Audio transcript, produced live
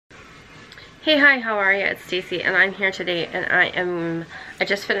Hey, hi, how are you? It's Stacy, and I'm here today, and I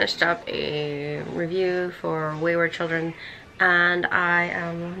just finished up a review for Wayward Children, and I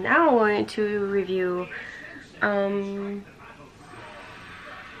am now going to review,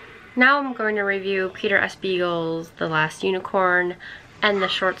 Peter S. Beagle's The Last Unicorn, and the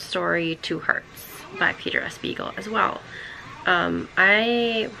short story Two Hearts by Peter S. Beagle as well. I'm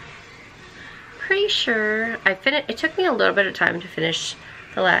pretty sure it took me a little bit of time to finish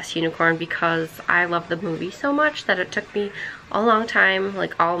The Last Unicorn because I love the movie so much that it took me a long time,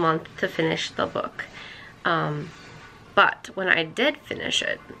 like all month, to finish the book. But when I did finish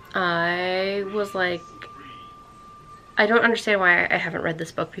it, I was like, I don't understand why I haven't read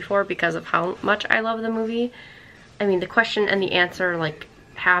this book before because of how much I love the movie. I mean, the question and the answer like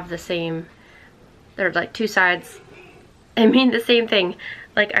have the same, they're like two sides. I mean the same thing.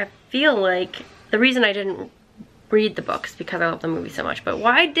 Like, I feel like the reason I didn't read the books because I love the movie so much, but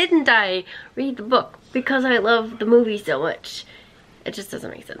why didn't I read the book? Because I love the movie so much. It just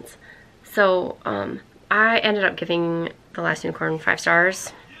doesn't make sense. So I ended up giving The Last Unicorn 5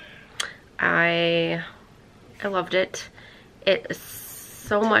 stars. I loved it. It is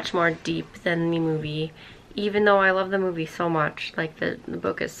so much more deep than the movie. Even though I love the movie so much, like the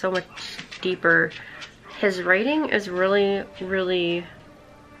book is so much deeper. His writing is really, really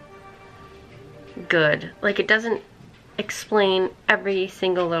good. Like, it doesn't explain every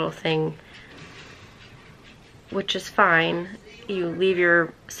single little thing, which is fine. You leave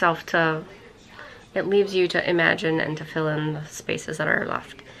yourself to, it leaves you to imagine and to fill in the spaces that are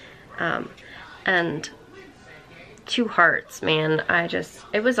left. And Two Hearts, man,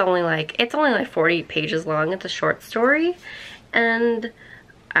 it's only like 40 pages long. It's a short story, and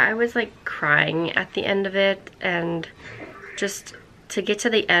I was like crying at the end of it, and just to get to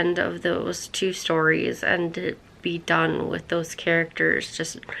the end of those two stories and to be done with those characters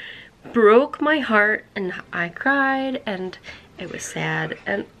just broke my heart, and I cried, and it was sad,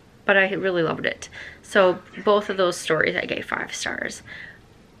 but I really loved it. So both of those stories I gave 5 stars.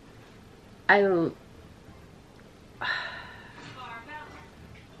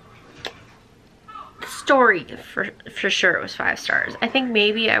 Story for sure it was 5 stars. I think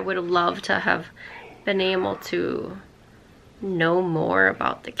maybe I would have loved to have been able to know more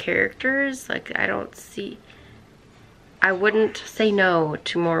about the characters. Like, I wouldn't say no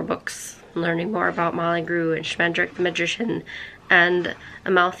to more books, learning more about Molly Grew and Schmendrick the Magician and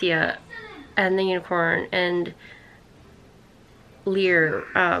Amalthea and the Unicorn and Lear,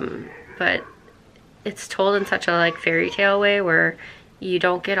 but it's told in such a like fairy tale way where you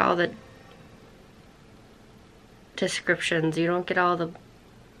don't get all the descriptions, you don't get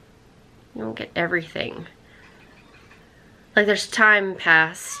everything. Like, there's time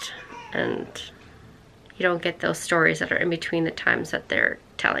passed, and you don't get those stories that are in between the times that they're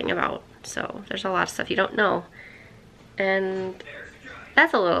telling about. So there's a lot of stuff you don't know, and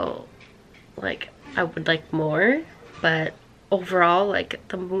that's a little, like, I would like more. But overall, like,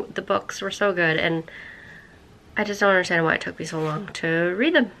 the books were so good, and I just don't understand why it took me so long to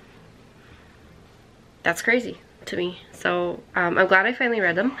read them. That's crazy to me. So I'm glad I finally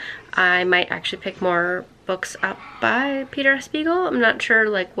read them. I might actually pick more books up by Peter S. Beagle. I'm not sure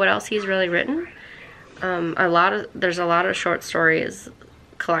like what else he's really written. There's a lot of short stories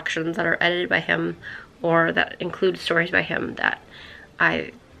collections that are edited by him or that include stories by him that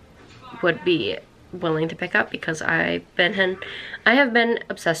I would be willing to pick up because I have been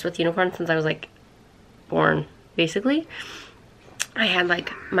obsessed with unicorns since I was like born, basically. I had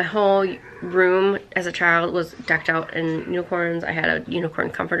like my whole room as a child was decked out in unicorns. I had a unicorn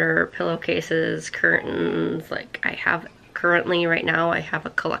comforter, pillowcases, curtains. Like, I have currently right now I have a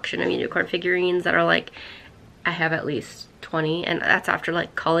collection of unicorn figurines that are like, I have at least 20, and that's after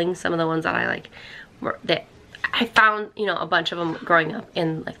like culling some of the ones that I like that I found, you know, a bunch of them growing up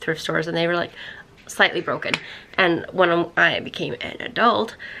in like thrift stores, and they were like slightly broken. And when I became an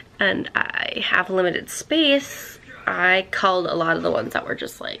adult and I have limited space, I culled a lot of the ones that were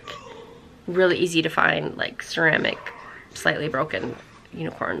just like really easy to find, like ceramic, slightly broken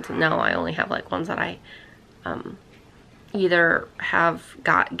unicorns. And now I only have like ones that I either have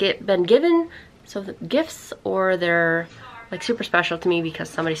been given so gifts, or they're like super special to me because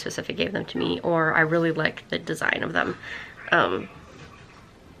somebody specific gave them to me, or I really like the design of them.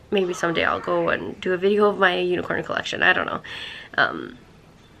 Maybe someday I'll go and do a video of my unicorn collection. I don't know. I'm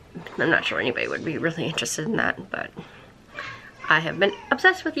not sure anybody would be really interested in that, but I have been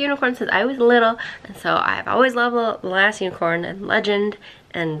obsessed with unicorns since I was little, and so I've always loved The Last Unicorn and Legend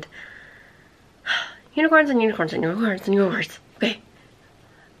and unicorns and unicorns and unicorns and unicorns. Okay.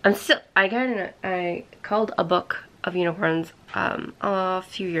 I called a book of unicorns a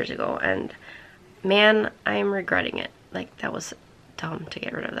few years ago, and man, I'm regretting it. Like, that was dumb to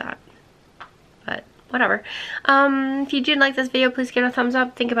get rid of that. But whatever. If you did like this video, please give it a thumbs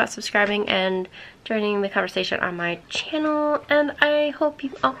up. Think about subscribing and joining the conversation on my channel. And I hope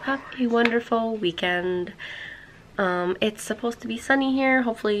you all have a wonderful weekend. It's supposed to be sunny here.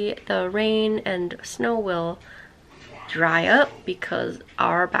 Hopefully the rain and snow will dry up because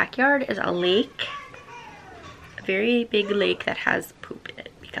our backyard is a lake. A very big lake that has poop in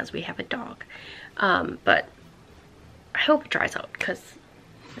it because we have a dog. But I hope it dries out because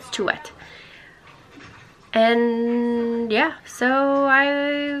it's too wet. And yeah, so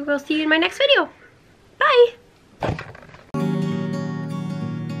I will see you in my next video. Bye!